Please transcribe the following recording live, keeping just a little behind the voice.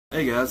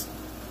Hey guys,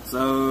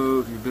 so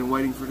if you've been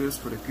waiting for this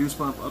for the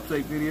Goosebump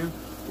update video,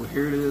 well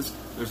here it is.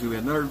 There's going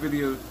to be another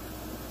video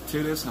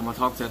to this. I'm going to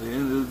talk to you at the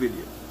end of the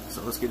video.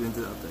 So let's get into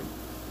the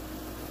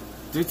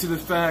update. Due to the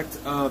fact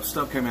of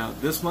stuff came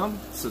out this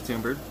month,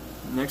 September,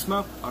 next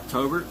month,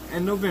 October,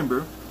 and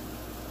November,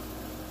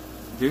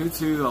 due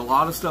to a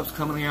lot of stuff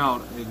coming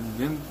out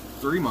in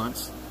 3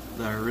 months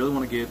that I really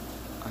want to get,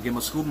 I get my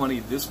school money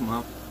this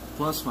month,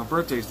 plus my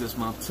birthday's this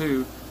month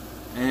too,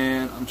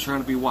 and I'm trying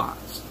to be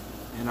wise.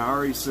 And I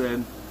already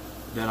said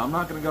that I'm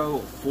not going to go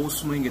full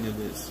swing into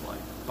this, like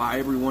buy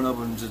every one of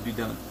them and just be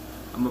done.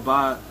 I'm going to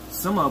buy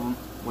some of them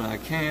when I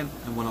can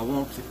and when I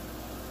want to.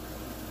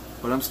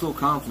 But I'm still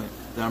confident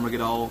that I'm going to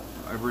get all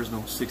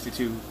original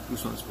 62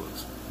 Goosebumps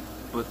books.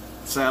 But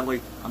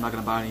sadly, I'm not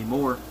going to buy any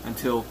more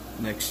until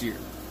next year.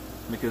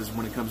 Because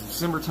when it comes to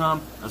December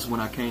time, that's when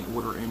I can't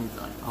order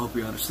anything. I hope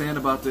you understand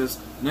about this.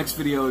 Next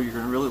video you're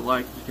going to really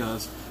like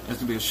because it's going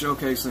to be a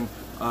showcasing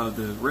of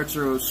the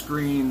retro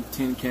screen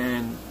tin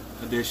can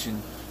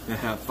edition that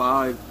have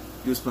 5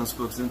 Goosebumps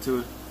books into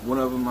it. One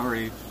of them I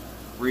already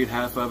read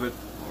half of it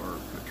or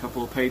a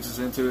couple of pages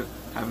into it.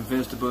 Haven't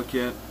finished the book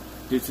yet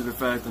due to the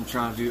fact I'm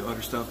trying to do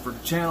other stuff for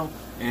the channel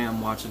and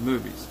I'm watching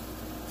movies.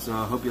 So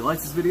I hope you like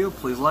this video.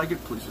 Please like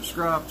it, please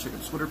subscribe, check out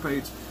the Twitter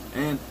page,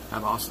 and have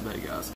an awesome day, guys.